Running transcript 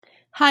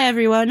Hi,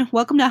 everyone.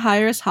 Welcome to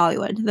Hire Us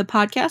Hollywood, the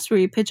podcast where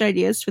we pitch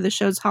ideas for the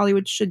shows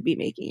Hollywood should be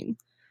making.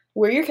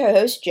 We're your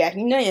co-hosts,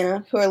 Jackie and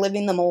Diana, who are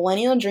living the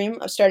millennial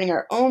dream of starting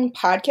our own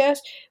podcast,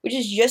 which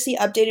is just the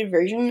updated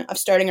version of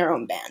starting our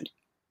own band.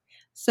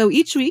 So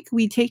each week,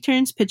 we take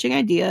turns pitching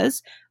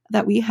ideas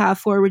that we have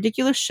for a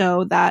ridiculous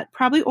show that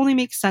probably only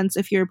makes sense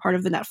if you're part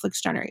of the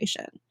Netflix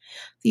generation.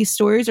 These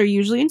stories are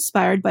usually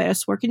inspired by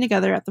us working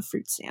together at the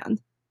fruit stand.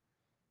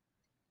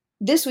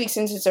 This week,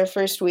 since it's our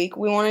first week,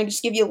 we want to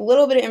just give you a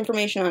little bit of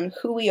information on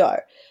who we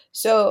are.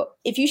 So,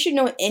 if you should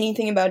know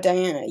anything about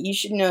Diana, you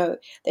should know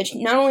that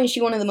not only is she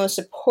one of the most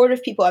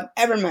supportive people I've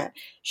ever met,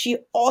 she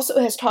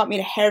also has taught me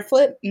to hair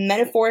flip,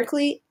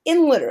 metaphorically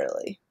and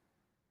literally.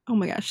 Oh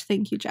my gosh,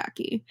 thank you,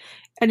 Jackie.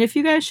 And if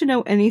you guys should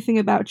know anything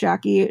about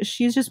Jackie,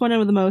 she's just one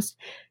of the most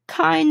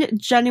kind,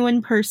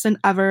 genuine person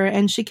ever,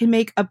 and she can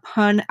make a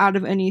pun out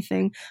of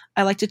anything.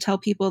 I like to tell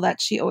people that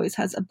she always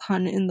has a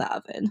pun in the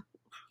oven.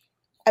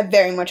 I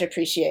very much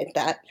appreciate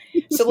that.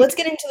 So let's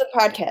get into the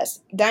podcast.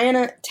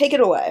 Diana, take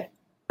it away.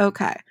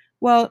 Okay.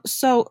 Well,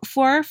 so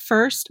for our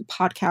first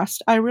podcast,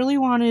 I really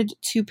wanted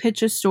to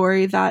pitch a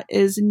story that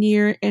is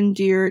near and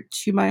dear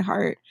to my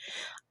heart.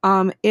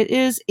 It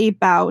is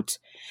about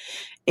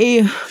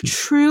a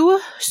true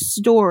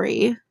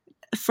story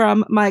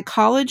from my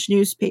college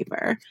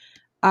newspaper.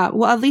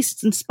 Well, at least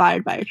it's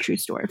inspired by a true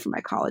story from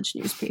my college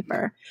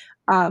newspaper.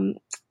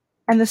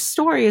 And the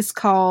story is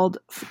called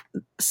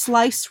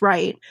Slice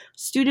Right.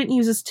 Student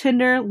uses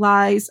Tinder,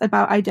 lies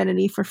about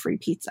identity for free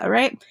pizza,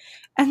 right?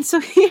 And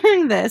so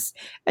hearing this,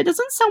 it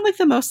doesn't sound like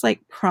the most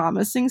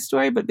promising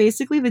story, but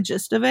basically the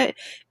gist of it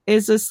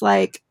is this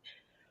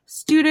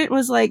student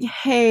was like,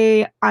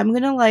 hey, I'm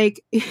gonna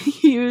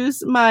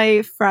use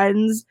my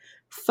friend's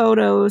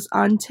photos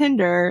on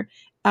Tinder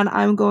and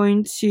I'm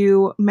going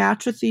to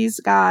match with these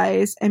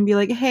guys and be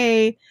like,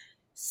 hey,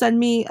 send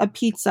me a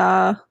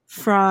pizza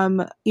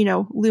from,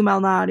 Lou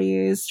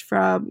Malnati's,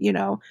 from,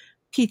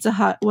 Pizza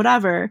Hut,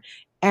 whatever.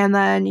 And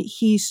then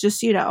he's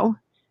just,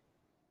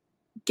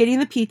 getting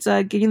the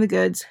pizza, getting the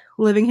goods,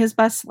 living his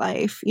best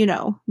life,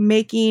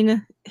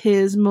 making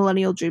his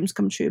millennial dreams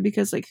come true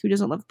because who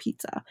doesn't love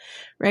pizza,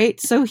 right?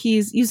 So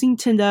he's using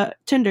Tinder,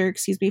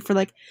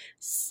 for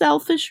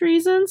selfish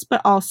reasons,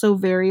 but also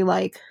very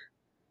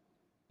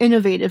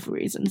innovative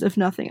reasons, if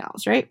nothing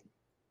else, right?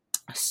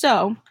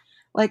 So,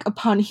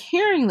 upon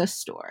hearing this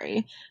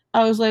story,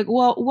 I was like,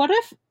 well, what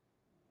if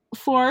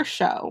for a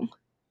show,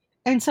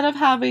 instead of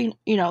having,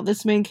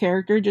 this main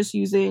character just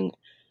using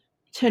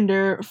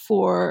Tinder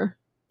for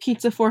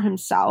pizza for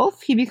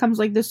himself, he becomes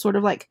this sort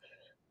of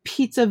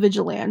pizza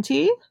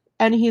vigilante.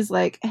 And he's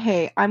like,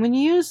 hey, I'm going to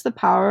use the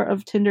power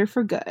of Tinder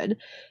for good.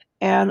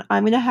 And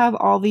I'm going to have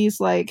all these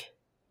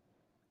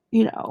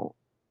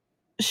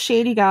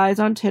shady guys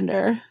on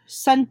Tinder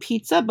send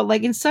pizza, but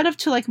instead of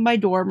to my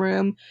dorm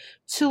room,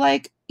 to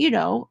a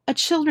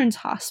children's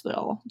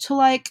hospital, to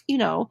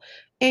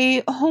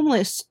a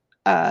homeless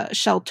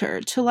shelter,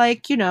 to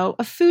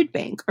a food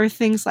bank or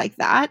things like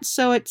that.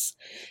 So it's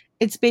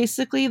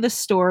basically the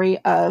story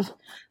of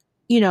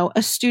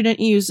a student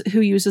who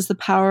uses the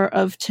power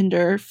of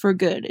Tinder for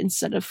good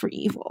instead of for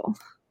evil.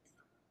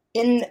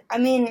 And I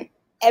mean,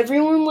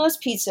 everyone loves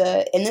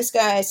pizza, and this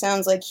guy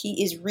sounds like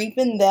he is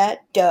reaping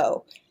that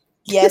dough.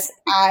 Yes,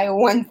 I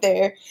went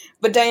there.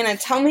 But Diana,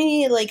 tell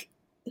me,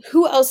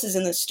 who else is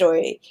in this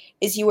story?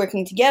 Is he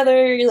working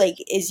together?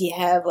 Is he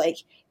have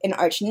an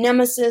arch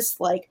nemesis?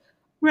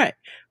 Right.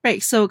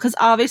 So, because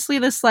obviously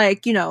this,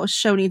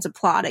 show needs a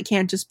plot. It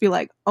can't just be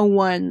a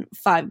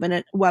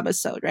 5-minute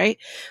webisode, right?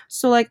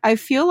 So, I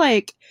feel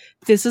like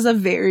this is a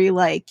very,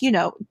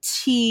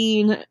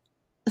 teen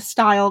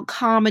style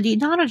comedy,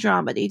 not a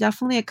dramedy,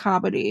 definitely a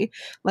comedy.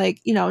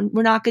 We're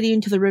not getting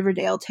into the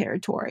Riverdale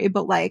territory,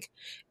 but,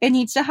 it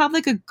needs to have,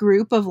 a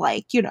group of,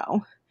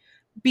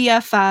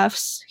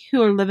 BFFs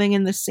who are living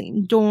in the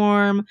same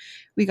dorm.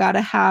 We got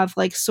to have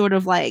sort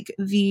of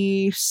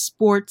the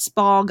sports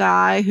ball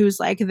guy who's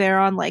there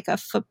on a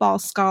football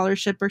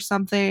scholarship or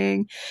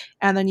something.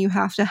 And then you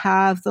have to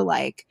have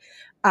the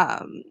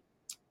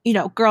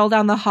girl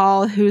down the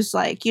hall who's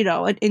an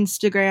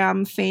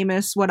Instagram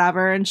famous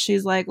whatever, and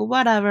she's like,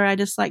 whatever, I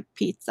just like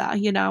pizza,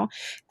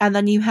 and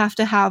then you have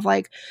to have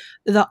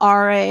the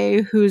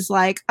RA who's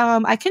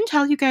I can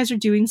tell you guys are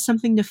doing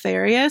something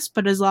nefarious,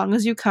 but as long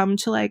as you come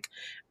to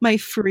my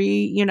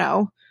free,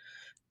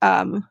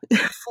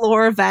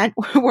 floor event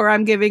where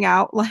I'm giving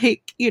out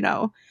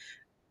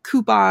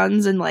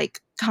coupons and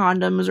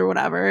condoms or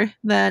whatever,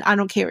 then I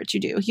don't care what you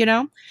do,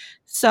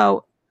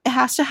 so it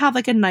has to have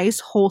a nice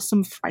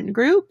wholesome friend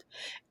group.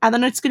 And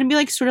then it's going to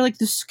be sort of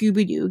the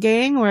Scooby-Doo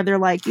gang where they're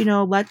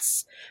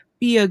let's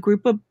be a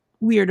group of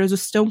weirdos, a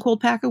stone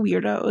cold pack of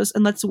weirdos,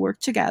 and let's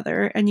work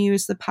together and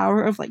use the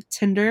power of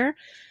Tinder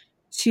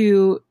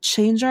to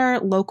change our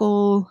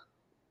local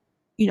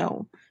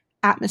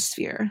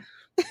atmosphere.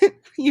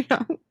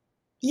 Yeah,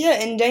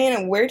 and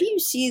Diana, where do you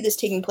see this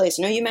taking place?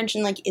 I know you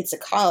mentioned it's a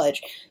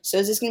college, so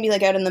is this going to be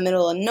out in the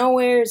middle of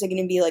nowhere? Is it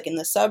going to be in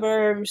the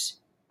suburbs?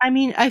 I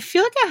mean, I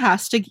feel it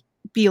has to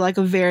be a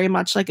very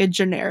much a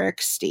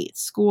generic state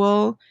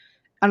school.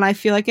 and I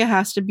feel like it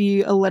has to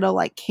be a little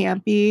like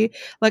campy.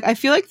 Like I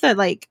feel like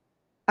the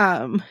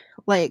um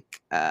like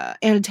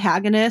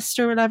antagonist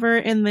or whatever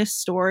in this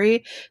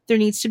story, there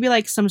needs to be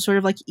like some sort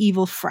of like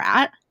evil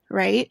frat,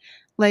 right?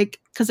 Like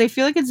because I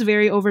feel like it's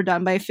very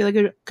overdone, but I feel like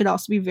it could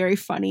also be very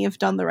funny if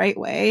done the right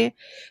way.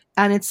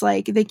 And it's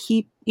like they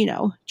keep,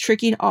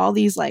 tricking all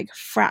these like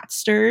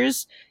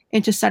fratsters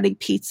into sending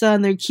pizza,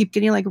 and they keep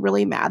getting like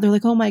really mad. They're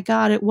like, oh my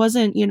god, it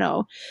wasn't,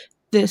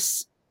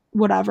 this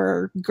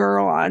whatever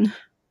girl on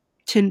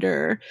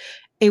Tinder.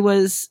 It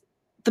was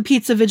the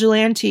pizza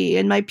vigilante,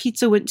 and my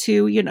pizza went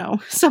to,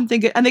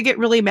 something good. And they get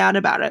really mad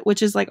about it,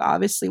 which is like,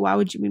 obviously, why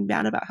would you be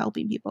mad about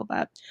helping people?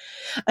 But,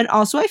 and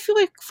also, I feel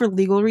like for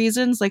legal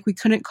reasons, like we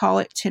couldn't call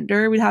it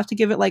Tinder. We'd have to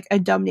give it like a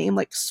dumb name,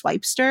 like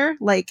Swipester.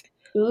 Like,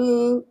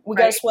 Ooh, we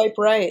right, gotta swipe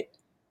right.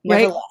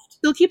 Never right? left.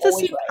 Still keep the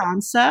Always same right.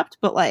 concept,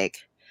 but like,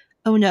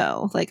 oh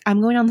no, like I'm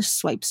going on the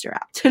Swipester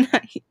app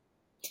tonight.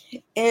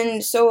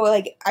 And so,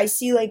 like, I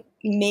see, like,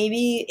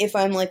 maybe if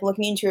I'm, like,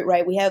 looking into it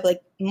right, we have,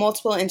 like,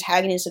 multiple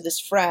antagonists of this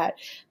frat,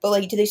 but,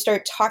 like, do they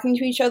start talking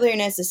to each other,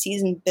 and as the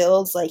season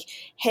builds, like,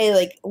 hey,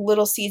 like,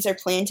 little seeds are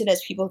planted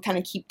as people kind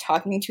of keep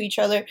talking to each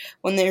other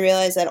when they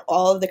realize that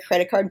all of the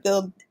credit card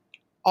bill,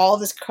 all of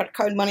this credit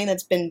card money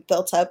that's been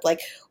built up,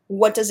 like,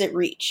 what does it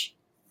reach?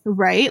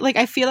 Right? Like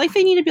I feel like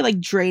they need to be like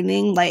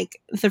draining like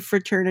the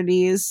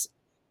fraternities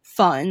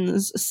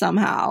funds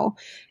somehow.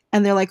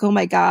 And they're like, "Oh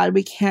my god,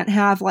 we can't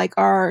have like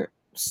our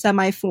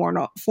semi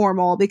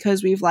formal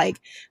because we've like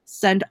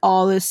sent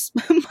all this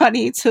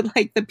money to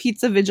like the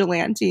pizza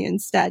vigilante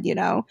instead, you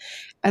know?"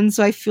 And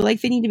so I feel like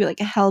they need to be like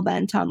hell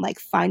bent on like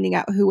finding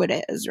out who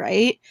it is,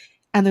 right?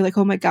 And they're like,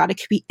 "Oh my god, it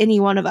could be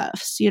any one of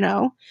us," you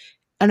know?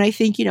 And I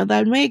think,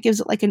 that way it gives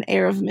it like an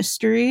air of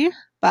mystery,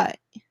 but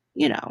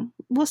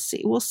we'll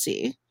see. We'll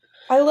see.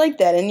 I like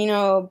that.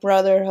 And,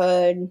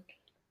 brotherhood,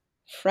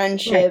 Right.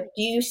 friendship.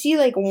 Do you see,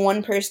 like,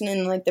 one person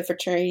in, like, the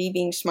fraternity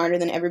being smarter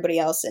than everybody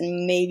else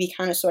and maybe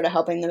kind of sort of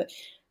helping the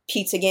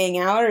pizza gang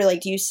out? Or, like,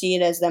 do you see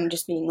it as them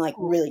just being, like,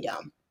 really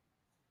dumb?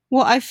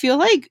 Well, I feel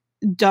like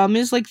dumb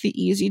is like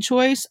the easy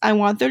choice. I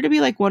want there to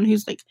be like one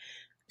who's like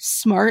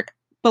smart,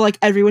 but like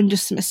everyone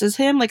dismisses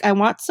him. Like I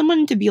want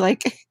someone to be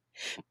like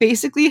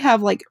basically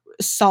have like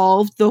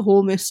solved the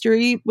whole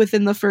mystery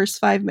within the first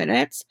 5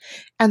 minutes.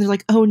 And they're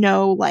like, oh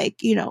no, like,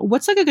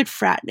 what's like a good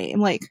frat name?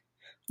 Like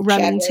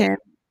Chadwick. Remington,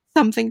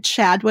 something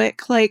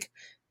Chadwick. Like,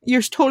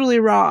 you're totally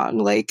wrong.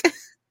 Like,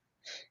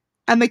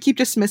 and they keep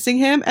dismissing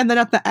him. And then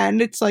at the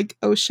end, it's like,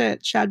 oh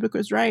shit, Chadwick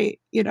was right,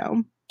 you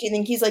know? Do you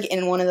think he's, like,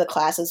 in one of the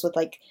classes with,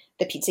 like,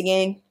 the pizza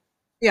gang?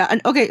 Yeah,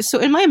 and okay, so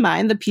in my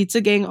mind, the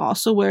pizza gang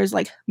also wears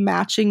like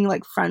matching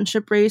like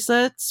friendship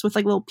bracelets with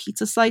like little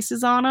pizza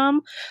slices on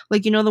them,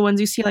 like the ones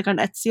you see like on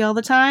Etsy all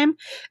the time.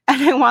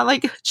 And I want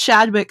like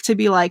Chadwick to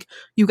be like,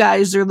 "You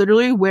guys are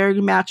literally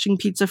wearing matching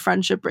pizza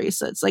friendship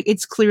bracelets. Like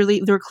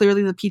they're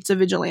clearly the pizza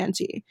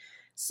vigilante,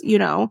 you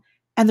know."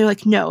 And they're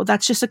like, "No,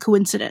 that's just a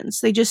coincidence.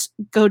 They just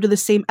go to the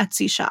same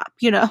Etsy shop,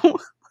 you know."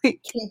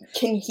 Like,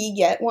 Can he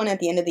get one at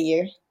the end of the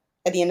year?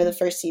 At the end of the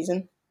first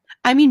season?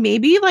 I mean,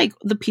 maybe like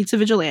the Pizza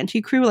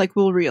Vigilante crew like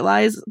will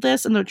realize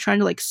this, and they're trying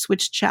to like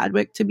switch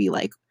Chadwick to be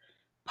like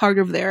part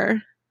of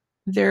their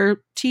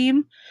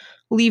team.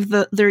 Leave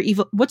their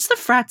evil. What's the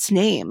frat's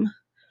name?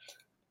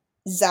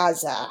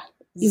 Zaza.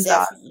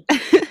 Za.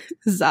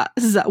 Zeffy.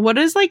 Za. What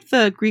is like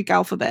the Greek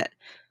alphabet?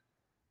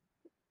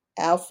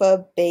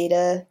 Alpha,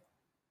 beta,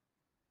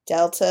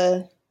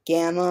 delta,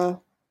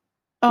 gamma,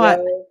 Oh,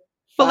 rho,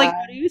 but like,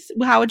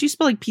 phi. how would you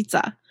spell like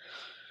pizza?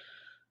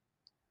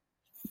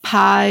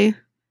 Pi,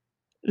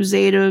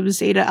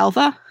 zeta,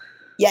 alpha.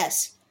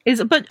 Yes.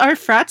 But our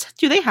frats,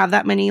 do they have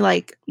that many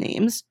like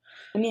names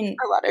I mean,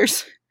 or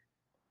letters?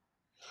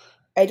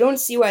 I don't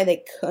see why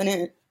they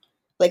couldn't.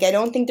 Like, I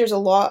don't think there's a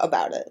law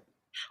about it.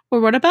 Or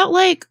what about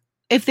like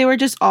if they were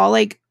just all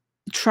like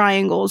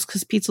triangles,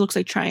 because pizza looks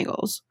like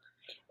triangles?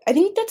 I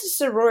think that's a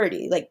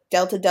sorority, like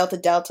delta, delta,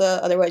 delta,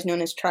 otherwise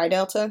known as tri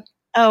delta.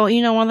 Oh,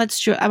 that's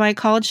true. My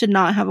college did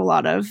not have a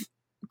lot of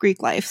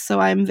Greek life, so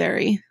I'm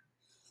very.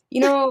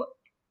 You know,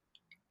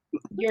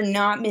 you're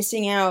not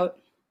missing out.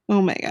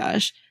 Oh my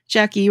gosh.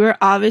 Jackie, you are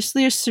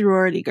obviously a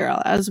sorority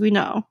girl, as we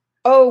know.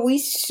 Oh, we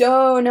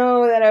so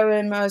know that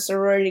I'm a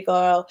sorority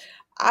girl.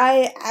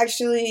 I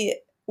actually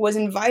was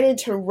invited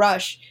to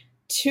rush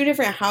two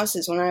different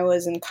houses when I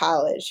was in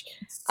college.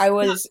 I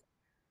was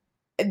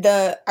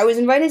I was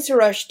invited to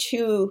rush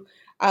two.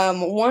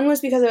 One was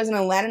because I was in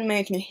a Latin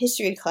American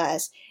history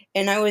class,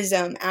 and I was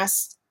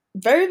asked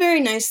very,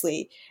 very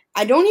nicely.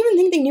 I don't even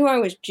think they knew I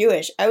was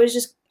Jewish. I was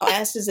just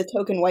asked as a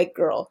token white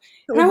girl,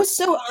 and I was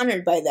so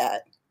honored by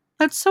that.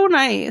 That's so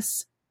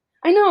nice.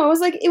 I know. I was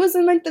like, it was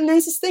like the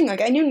nicest thing.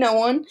 Like, I knew no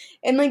one,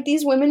 and like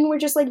these women were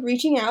just like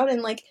reaching out,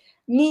 and like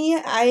me,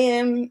 I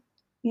am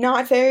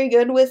not very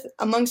good with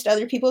amongst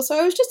other people, so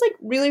I was just like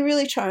really,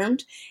 really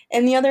charmed.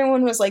 And the other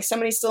one was like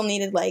somebody still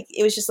needed like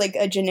it was just like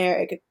a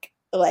generic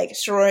like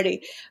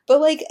sorority, but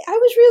like I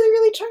was really,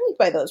 really charmed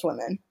by those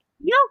women.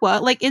 You know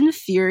what? Like in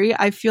theory,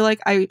 I feel like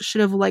I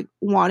should have like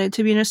wanted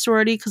to be in a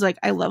sorority because like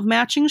I love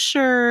matching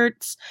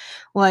shirts,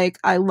 like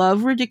I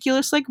love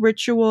ridiculous like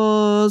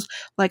rituals,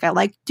 like I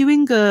like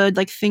doing good,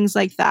 like things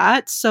like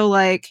that. So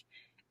like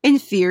in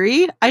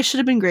theory, I should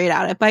have been great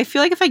at it. But I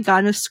feel like if I got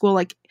into school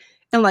like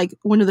in like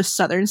one of the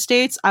southern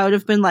states, I would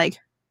have been like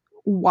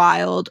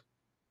wild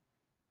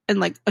in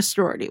like a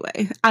sorority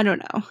way. I don't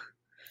know.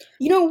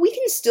 You know, we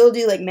can still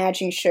do like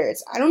matching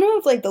shirts. I don't know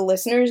if like the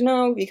listeners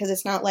know because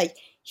it's not like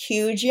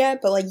huge yet,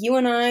 but like you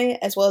and I,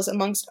 as well as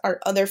amongst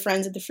our other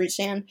friends at the fruit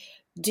stand,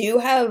 do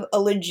have a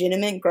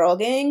legitimate girl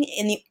gang,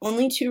 and the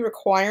only two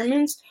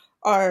requirements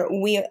are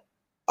we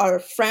are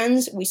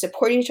friends, we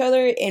support each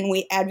other, and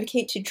we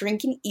advocate to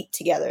drink and eat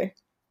together.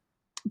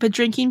 But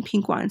drinking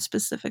pink wine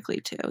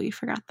specifically too, you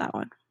forgot that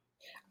one.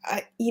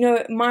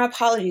 My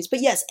apologies,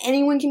 but yes,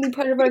 anyone can be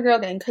part of our girl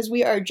gang because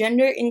we are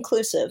gender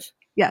inclusive.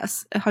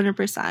 Yes,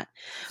 100%.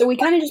 So we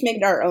kind of just make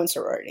it our own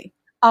sorority.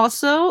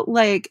 Also,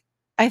 like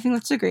I think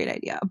that's a great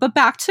idea. But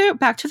back to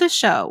the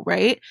show,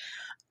 right?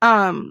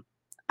 Um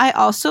I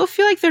also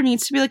feel like there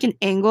needs to be like an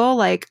angle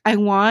like I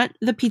want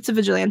the pizza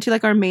vigilante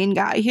like our main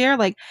guy here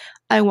like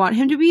I want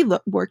him to be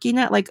working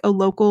at like a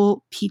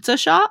local pizza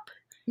shop.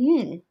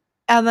 Hmm.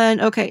 And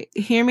then okay,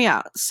 hear me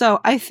out.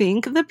 So I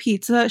think the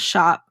pizza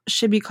shop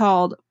should be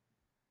called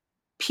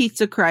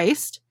Pizza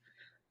Christ.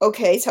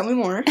 Okay, tell me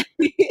more.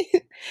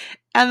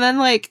 And then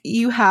like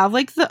you have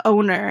like the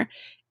owner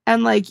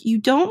and like you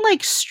don't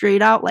like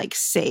straight out like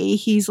say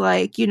he's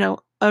like,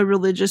 a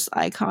religious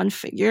icon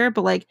figure,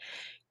 but like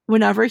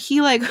whenever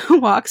he like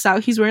walks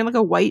out, he's wearing like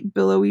a white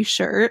billowy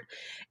shirt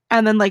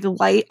and then like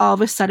light all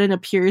of a sudden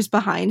appears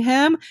behind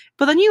him.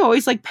 But then you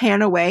always like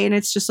pan away and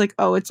it's just like,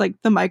 oh, it's like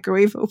the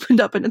microwave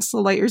opened up and it's the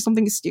light or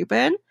something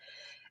stupid.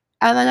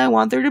 And then I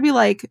want there to be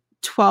like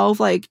 12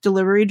 like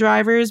delivery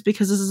drivers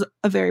because this is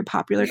a very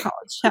popular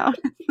college town.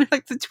 They're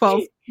like the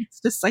 12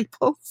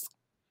 disciples.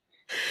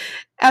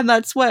 And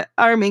that's what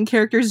our main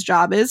character's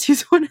job is.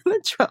 He's one of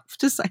the 12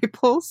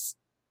 disciples.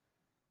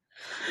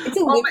 It's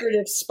a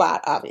lucrative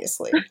spot,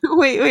 obviously.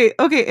 Wait.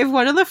 Okay, if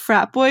one of the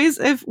frat boys,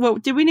 if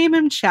what did we name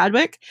him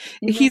Chadwick?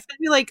 Mhm. He's gonna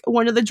be like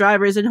one of the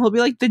drivers, and he'll be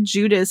like the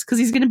Judas because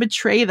he's gonna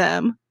betray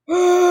them.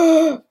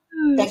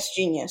 That's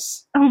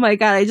genius. Oh my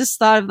god, I just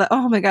thought of that.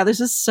 Oh my god, there's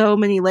just so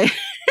many layers,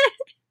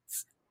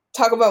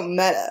 Talk about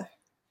meta.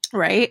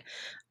 right?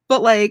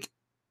 But like,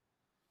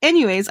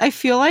 anyways, I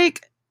feel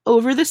like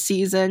over the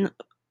season,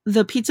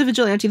 the Pizza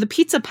Vigilante, the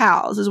Pizza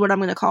Pals is what I'm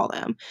gonna call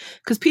them,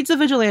 because Pizza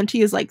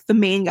Vigilante is like the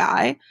main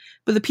guy,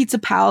 but the Pizza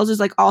Pals is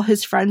like all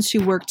his friends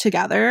who work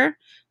together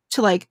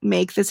to like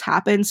make this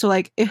happen. So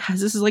like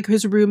this is like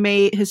his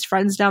roommate, his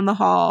friends down the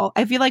hall.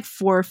 I feel like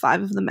 4 or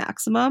 5 of the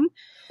maximum.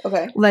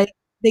 Okay. Like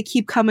they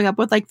keep coming up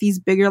with like these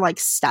bigger like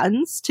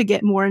stunts to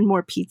get more and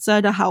more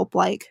pizza to help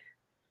like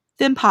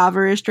the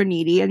impoverished or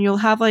needy, and you'll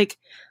have like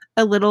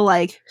a little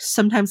like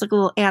sometimes like a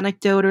little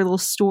anecdote or a little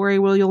story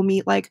where you'll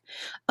meet like,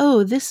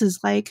 oh, this is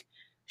like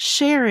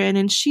Sharon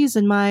and she's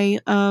in my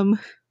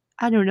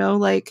I don't know,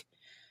 like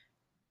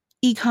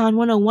econ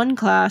 101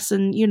 class,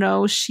 and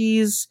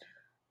she's,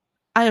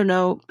 I don't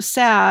know,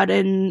 sad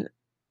and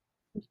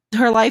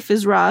her life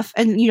is rough,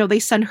 and they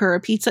send her a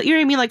pizza, you know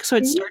what I mean, like, so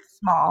it starts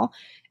small,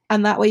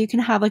 and that way you can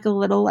have like a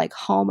little like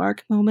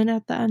Hallmark moment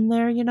at the end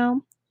there.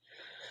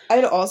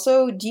 I'd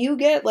also, do you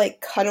get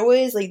like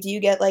cutaways? Like, do you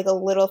get like a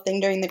little thing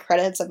during the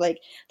credits of like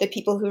the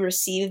people who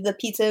received the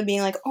pizza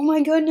being like, oh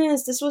my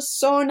goodness, this was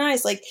so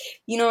nice? Like,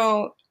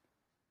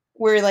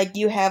 where like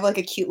you have like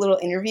a cute little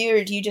interview,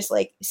 or do you just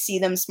like see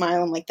them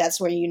smile and like that's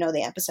where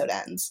the episode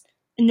ends?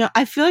 No,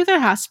 I feel like there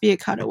has to be a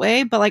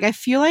cutaway, but like I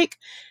feel like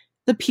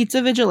the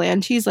Pizza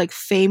Vigilantes like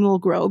fame will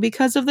grow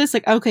because of this.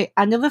 Like, okay,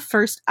 end of the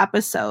first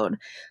episode,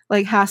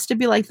 like has to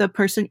be like the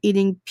person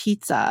eating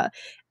pizza,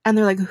 and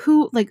they're like,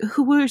 who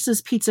where's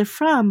this pizza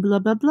from? Blah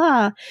blah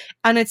blah,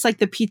 and it's like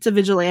the Pizza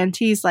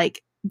Vigilantes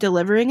like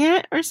delivering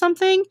it or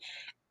something,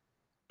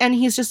 and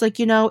he's just like,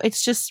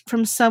 it's just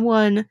from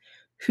someone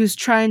who's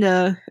trying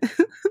to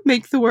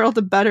make the world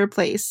a better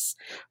place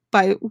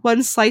by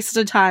one slice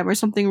at a time or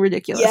something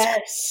ridiculous.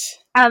 Yes.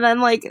 And then,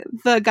 like,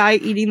 the guy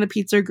eating the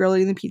pizza, girl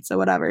eating the pizza,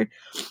 whatever,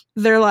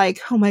 they're like,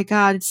 oh my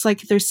god, it's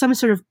like there's some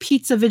sort of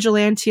pizza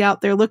vigilante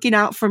out there looking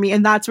out for me.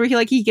 And that's where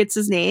he gets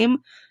his name.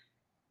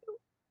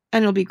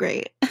 And it'll be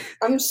great.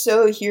 I'm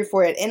so here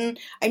for it. And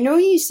I know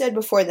you said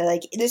before that,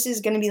 like, this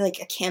is going to be, like,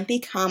 a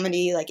campy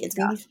comedy. Like, it's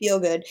going to be feel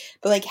good.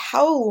 But, like,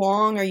 how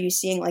long are you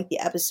seeing, like, the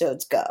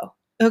episodes go?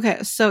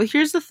 Okay, so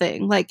here's the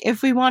thing. Like,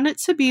 if we want it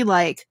to be,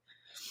 like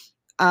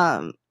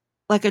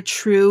a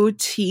true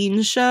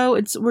teen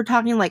show, we're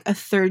talking like a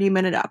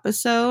 30-minute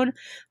episode.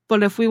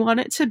 But if we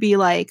want it to be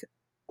like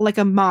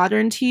a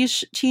modern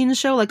teen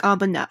show, like on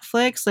the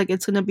Netflix, like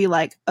it's gonna be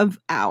like an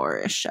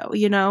hour-ish show,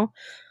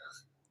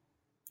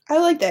 I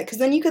like that, because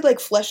then you could like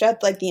flesh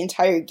out like the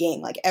entire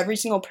game. Like every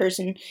single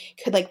person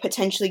could like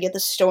potentially get the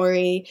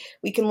story.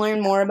 We can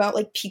learn more about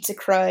like Pizza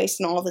Christ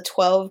and all the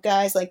 12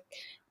 guys like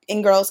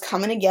and girls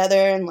coming together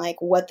and like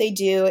what they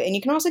do. And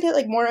you can also get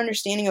like more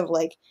understanding of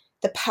like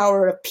the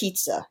power of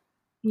pizza.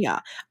 Yeah.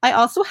 I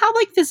also have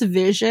like this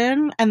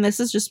vision, and this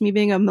is just me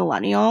being a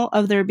millennial,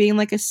 of there being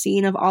like a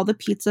scene of all the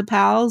pizza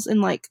pals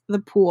in like the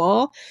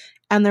pool,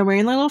 and they're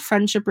wearing little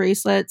friendship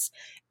bracelets,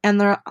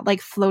 and they're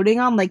like floating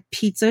on like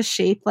pizza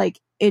shaped like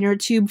inner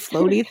tube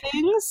floaty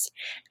things,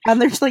 and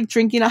they're just like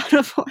drinking out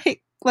of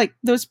like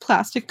those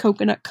plastic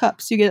coconut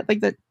cups you get at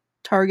like the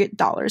Target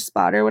dollar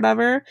spot or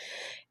whatever.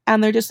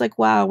 And they're just like,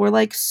 wow, we're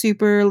like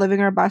super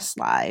living our best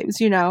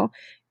lives, you know?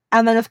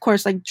 And then, of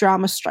course, like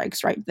drama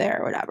strikes right there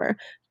or whatever.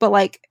 But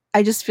like,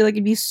 I just feel like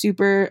it'd be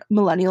super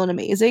millennial and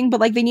amazing. But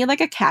like, they need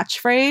like a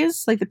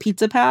catchphrase, like the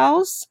Pizza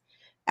Pals,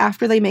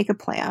 after they make a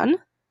plan.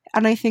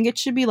 And I think it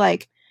should be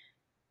like,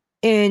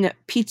 in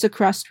pizza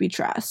crust we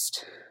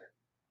trust.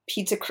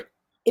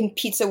 In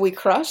pizza we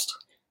crust?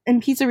 In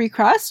pizza we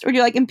crust? Or do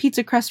you like in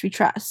pizza crust we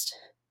trust?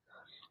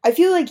 I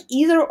feel like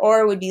either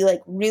or would be like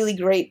really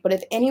great, but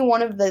if any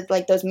one of the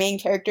like those main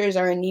characters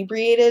are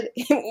inebriated,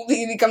 it will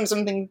become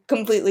something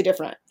completely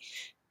different.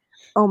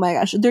 Oh my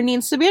gosh. There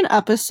needs to be an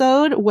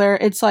episode where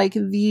it's like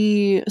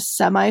the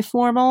semi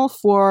formal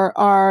for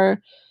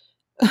our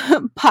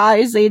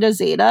Pi Zeta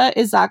Zeta.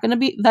 Is that going to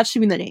be, that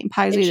should be the name,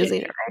 Pi Zeta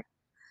Zeta, right?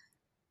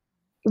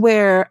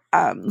 Where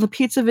the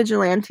pizza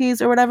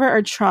vigilantes or whatever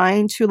are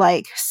trying to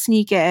like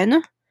sneak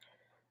in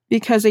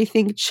because they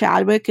think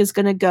Chadwick is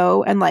going to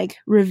go and like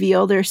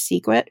reveal their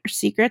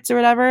secrets or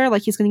whatever.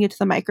 Like he's going to get to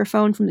the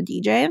microphone from the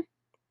DJ.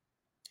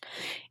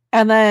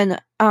 And then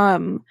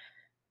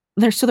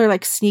they're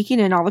like sneaking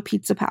in all the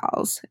pizza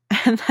pals.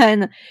 And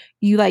then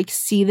you like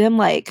see them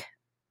like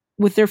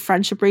with their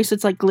friendship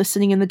bracelets like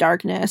glistening in the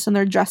darkness, and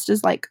they're dressed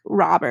as like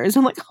robbers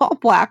and like all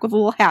black with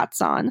little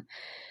hats on.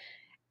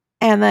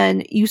 And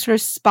then you sort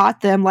of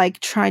spot them like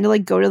trying to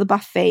like go to the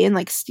buffet and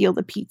like steal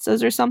the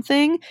pizzas or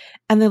something.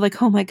 And they're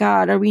like, oh my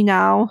God, are we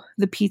now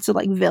the pizza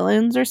like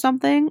villains or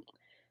something?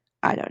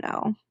 I don't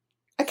know.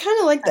 I kind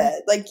of like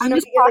that. Like, you know,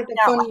 you get like the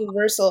fun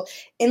reversal.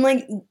 And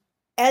like,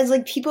 as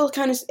like people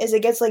kind of, as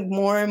it gets like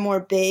more and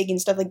more big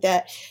and stuff like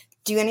that,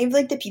 do any of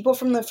like the people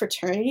from the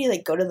fraternity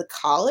like go to the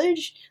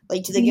college?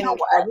 Like, do they get in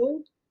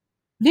trouble?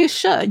 They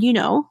should, you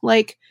know,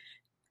 like,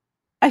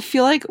 I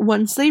feel like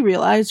once they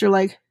realize, or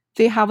like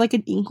they have like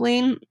an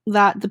inkling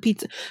that the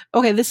pizza,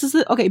 okay, this is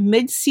the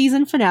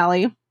mid-season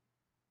finale,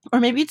 or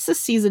maybe it's the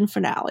season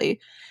finale,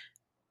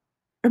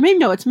 or maybe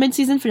no, it's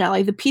mid-season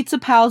finale. The pizza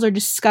pals are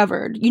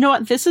discovered. You know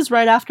what? This is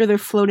right after they're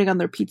floating on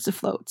their pizza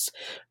floats.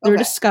 They're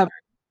discovered.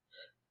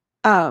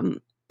 And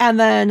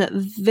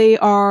then they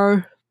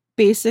are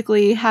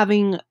basically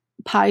having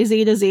Pi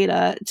Zeta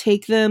Zeta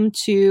take them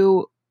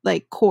to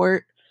like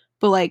court,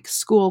 but like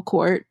school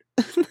court.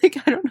 Like,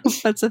 I don't know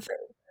if that's a thing.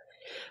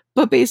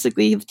 But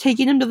basically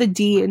taking him to the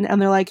dean,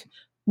 and they're like,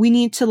 we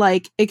need to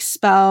like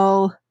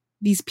expel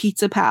these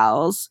pizza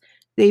pals.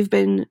 They've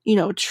been, you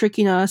know,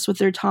 tricking us with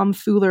their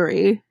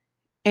tomfoolery,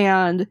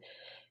 and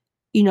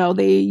you know,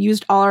 they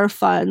used all our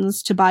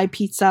funds to buy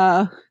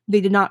pizza.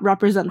 They did not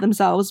represent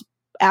themselves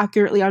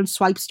accurately on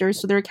Swipester,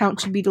 so their account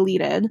should be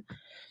deleted.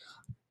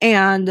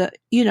 And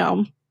you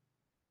know,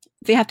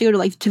 they have to go to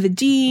like to the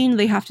dean,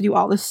 they have to do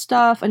all this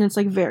stuff, and it's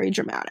like very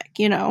dramatic,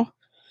 you know.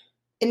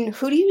 And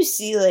who do you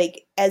see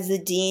like as the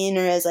dean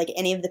or as like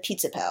any of the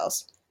pizza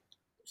pals?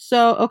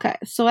 So, okay,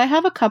 so I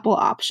have a couple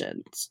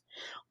options.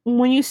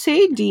 When you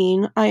say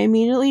dean, I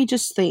immediately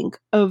just think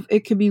of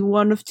it could be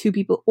one of two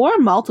people or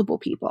multiple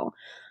people.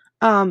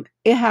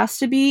 It has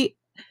to be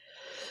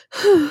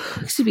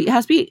excuse me, it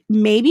has to be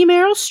maybe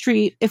Meryl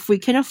Streep if we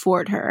can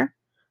afford her,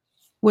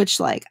 which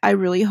like I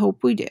really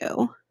hope we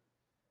do.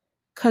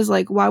 Cause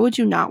like why would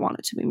you not want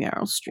it to be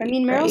Meryl Streep? I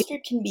mean, Meryl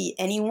Streep can be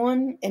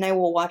anyone, and I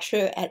will watch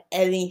her at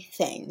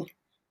anything.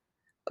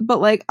 But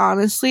like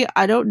honestly,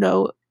 I don't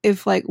know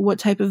if like what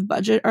type of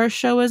budget our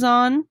show is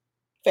on.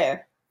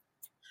 Fair.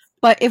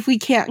 But if we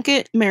can't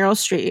get Meryl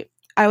Streep,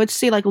 I would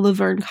say like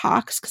Laverne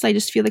Cox, because I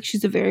just feel like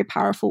she's a very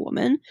powerful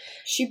woman.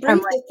 She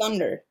brings the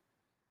thunder.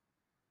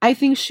 I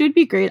think she'd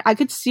be great. I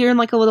could see her in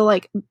like a little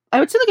like,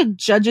 I would say like a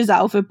judge's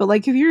outfit, but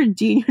like if you're a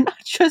dean, you're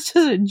not just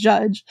as a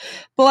judge,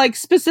 but like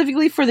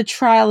specifically for the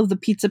trial of the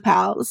pizza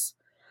pals,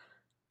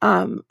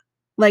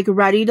 like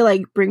ready to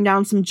like bring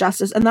down some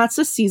justice, and that's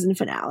the season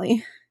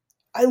finale.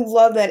 I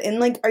love that. And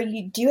like,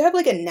 do you have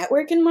like a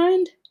network in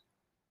mind?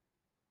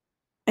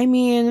 I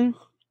mean,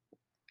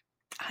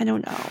 I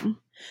don't know.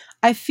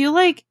 I feel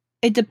like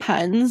it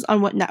depends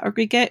on what network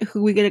we get,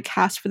 who we get to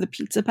cast for the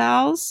pizza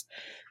pals.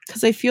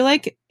 Because I feel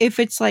like if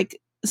it's like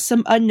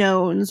some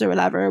unknowns or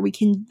whatever, we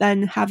can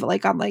then have it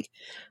like on like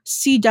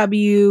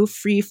CW,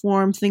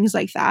 Freeform, things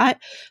like that.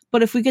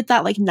 But if we get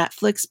that like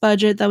Netflix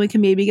budget, then we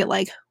can maybe get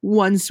like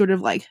one sort of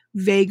like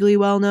vaguely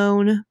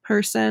well-known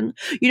person.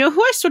 You know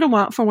who I sort of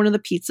want for one of the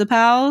pizza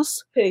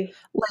pals? Hey.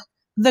 Like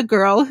the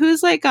girl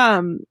who's like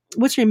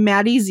what's her name?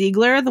 Maddie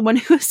Ziegler, the one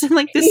who was in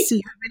like the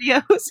Sia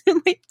videos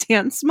and like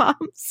Dance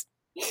Moms.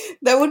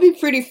 That would be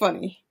pretty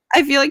funny.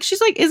 I feel like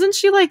she's like, isn't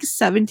she like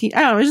 17? I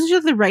don't know, isn't she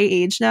like the right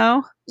age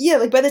now? Yeah,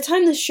 like by the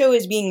time the show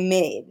is being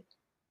made.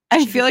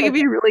 I feel like it'd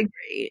be really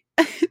great,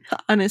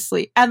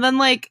 honestly. And then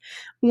like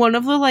one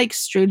of the like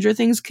Stranger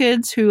Things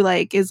kids who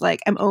like is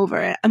like, I'm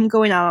over it. I'm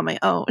going out on my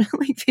own.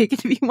 Like they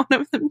could be one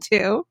of them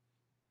too.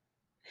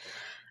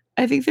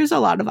 I think there's a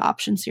lot of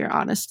options here,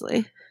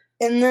 honestly.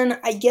 And then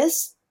I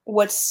guess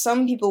what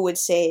some people would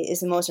say is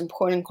the most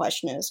important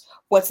question is,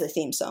 what's the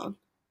theme song?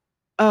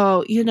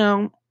 Oh,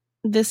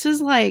 this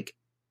is like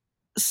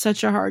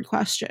such a hard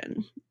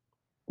question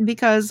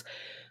because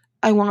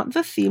I want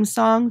the theme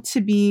song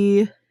to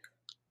be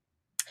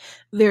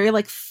very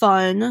like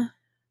fun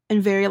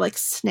and very like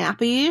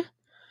snappy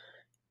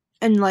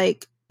and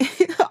like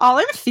all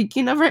I'm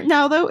thinking of right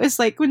now though is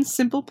like when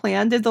Simple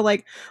Plan did the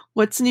like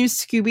what's new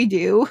Scooby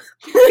Doo.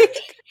 I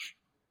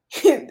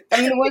mean,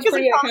 it was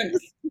pretty iconic.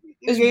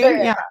 It was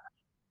very iconic.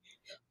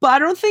 But I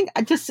don't think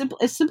is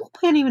Simple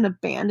Plan even a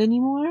band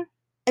anymore?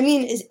 I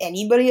mean, is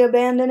anybody a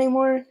band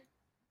anymore?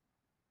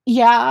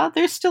 Yeah,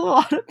 there's still a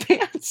lot of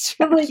bands.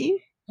 But like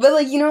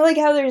like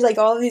how there's like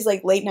all of these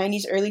like late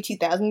 90s, early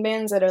 2000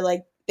 bands that are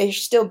like they're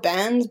still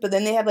bands, but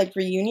then they have like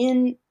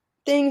reunion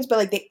things, but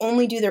like they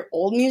only do their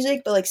old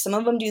music, but like some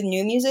of them do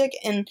new music,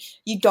 and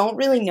you don't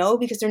really know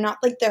because they're not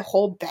like their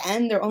whole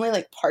band, they're only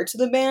like parts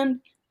of the band.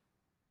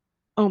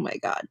 Oh my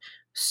god.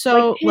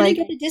 So Panic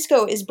at the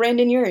Disco is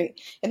Brandon Urie,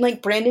 and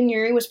like Brandon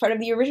Urie was part of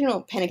the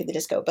original Panic at the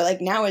Disco, but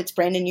like now it's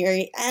Brandon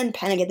Urie and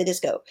Panic at the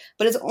Disco,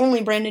 but it's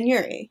only Brandon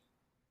Urie.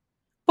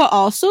 But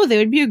also they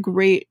would be a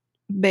great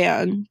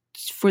band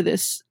for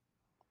this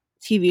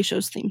TV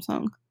show's theme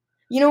song.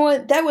 You know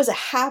what? That was a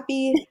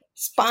happy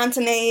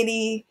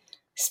spontaneous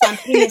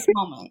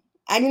moment.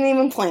 I didn't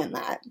even plan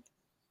that.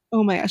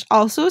 Oh my gosh.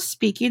 Also,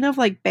 speaking of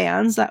like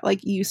bands that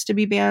like used to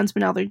be bands, but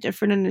now they're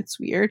different and it's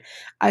weird.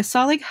 I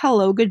saw like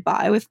Hello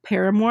Goodbye with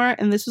Paramore,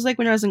 and this was like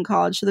when I was in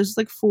college. So this was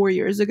like 4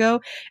 years ago,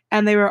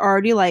 and they were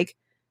already like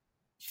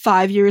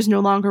 5 years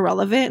no longer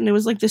relevant. And it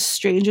was like the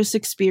strangest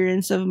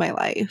experience of my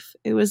life.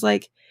 It was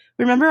like,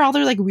 remember all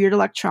their like weird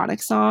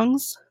electronic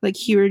songs, like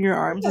Here in Your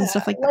Arms and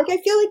stuff like that? Like,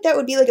 I feel like that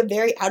would be like a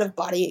very out of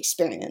body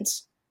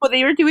experience. Well,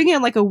 they were doing it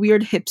in like a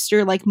weird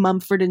hipster, like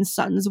Mumford and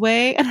Sons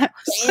way. And I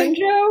was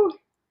Banjo? like,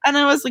 and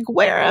I was like,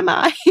 where am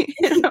I?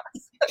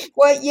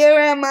 What year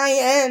am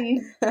I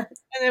in? And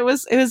it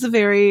was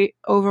very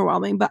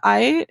overwhelming, but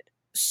I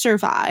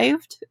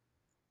survived,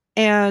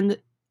 and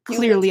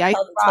clearly I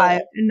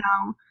thrived, and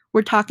now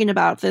we're talking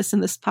about this in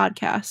this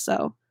podcast,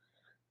 so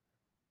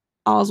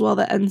all's well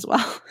that ends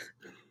well.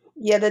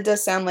 Yeah, that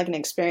does sound like an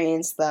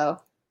experience, though.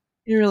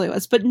 It really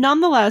was. But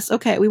nonetheless,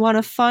 okay, we want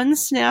a fun,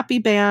 snappy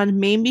band,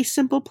 maybe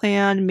Simple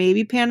Plan,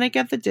 maybe Panic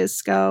at the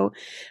Disco,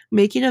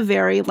 making a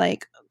very,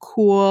 like,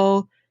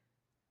 cool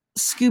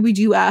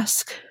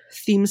Scooby-Doo-esque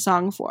theme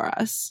song for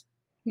us.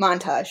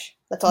 Montage.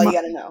 That's all you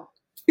gotta know.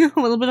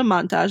 A little bit of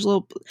montage,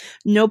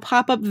 no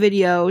pop-up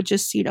video,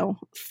 just,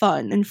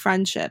 fun and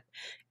friendship.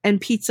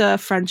 And pizza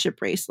friendship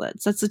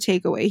bracelets. That's the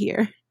takeaway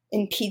here.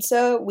 In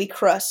pizza, we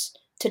crust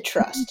to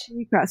trust.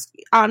 Crust.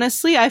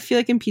 Honestly, I feel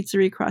like in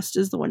Pizzeria Crust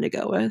is the one to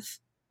go with.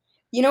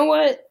 You know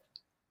what?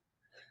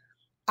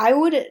 I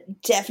would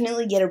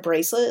definitely get a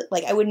bracelet.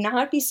 Like, I would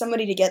not be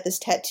somebody to get this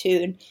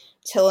tattooed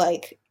to,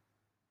 like,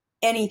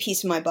 any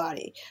piece of my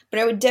body. But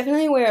I would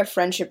definitely wear a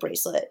friendship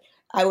bracelet.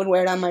 I would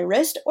wear it on my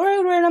wrist, or I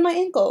would wear it on my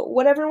ankle.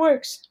 Whatever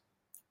works.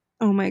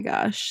 Oh my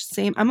gosh,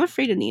 same. I'm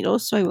afraid of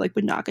needles, so I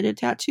would not get a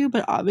tattoo,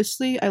 but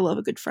obviously I love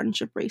a good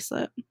friendship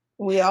bracelet.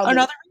 We all do.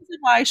 Another reason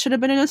why I should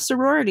have been in a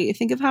sorority.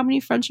 Think of how many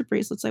friendship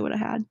bracelets I would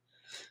have had.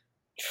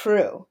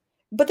 True.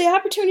 But the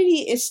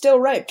opportunity is still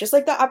ripe, just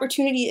like the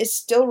opportunity is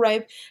still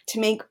ripe to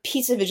make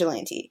Pizza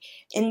Vigilante.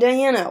 And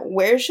Diana,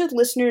 where should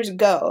listeners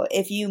go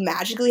if you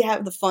magically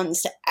have the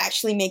funds to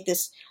actually make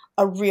this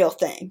a real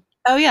thing?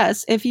 Oh,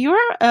 yes. If you're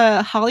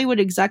a Hollywood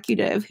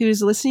executive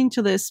who's listening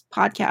to this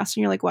podcast and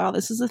you're like, wow,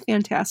 this is a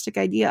fantastic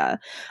idea,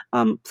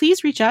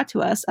 please reach out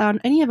to us on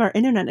any of our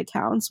internet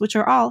accounts, which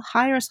are all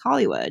Hire Us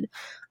Hollywood.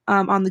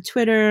 On the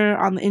Twitter,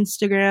 on the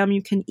Instagram,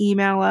 you can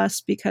email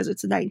us because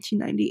it's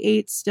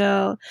 1998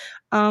 still.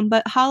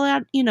 But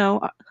holla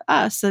at,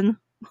 us and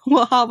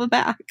we'll holla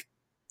back.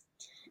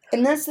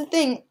 And that's the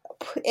thing.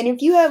 And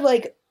if you have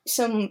like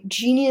some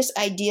genius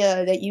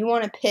idea that you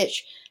want to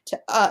pitch to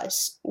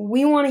us,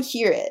 we want to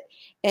hear it.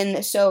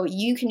 And so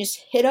you can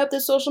just hit up the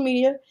social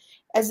media,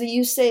 as they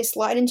used to say,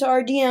 slide into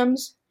our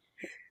DMs.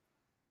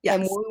 Yes.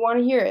 And we want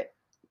to hear it.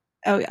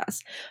 Oh,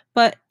 yes.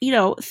 But,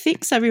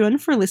 thanks everyone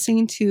for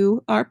listening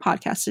to our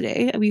podcast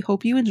today. We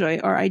hope you enjoy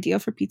our idea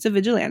for Pizza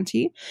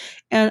Vigilante.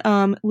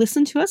 And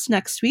listen to us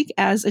next week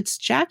as it's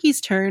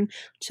Jackie's turn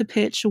to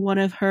pitch one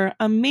of her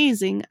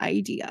amazing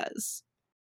ideas.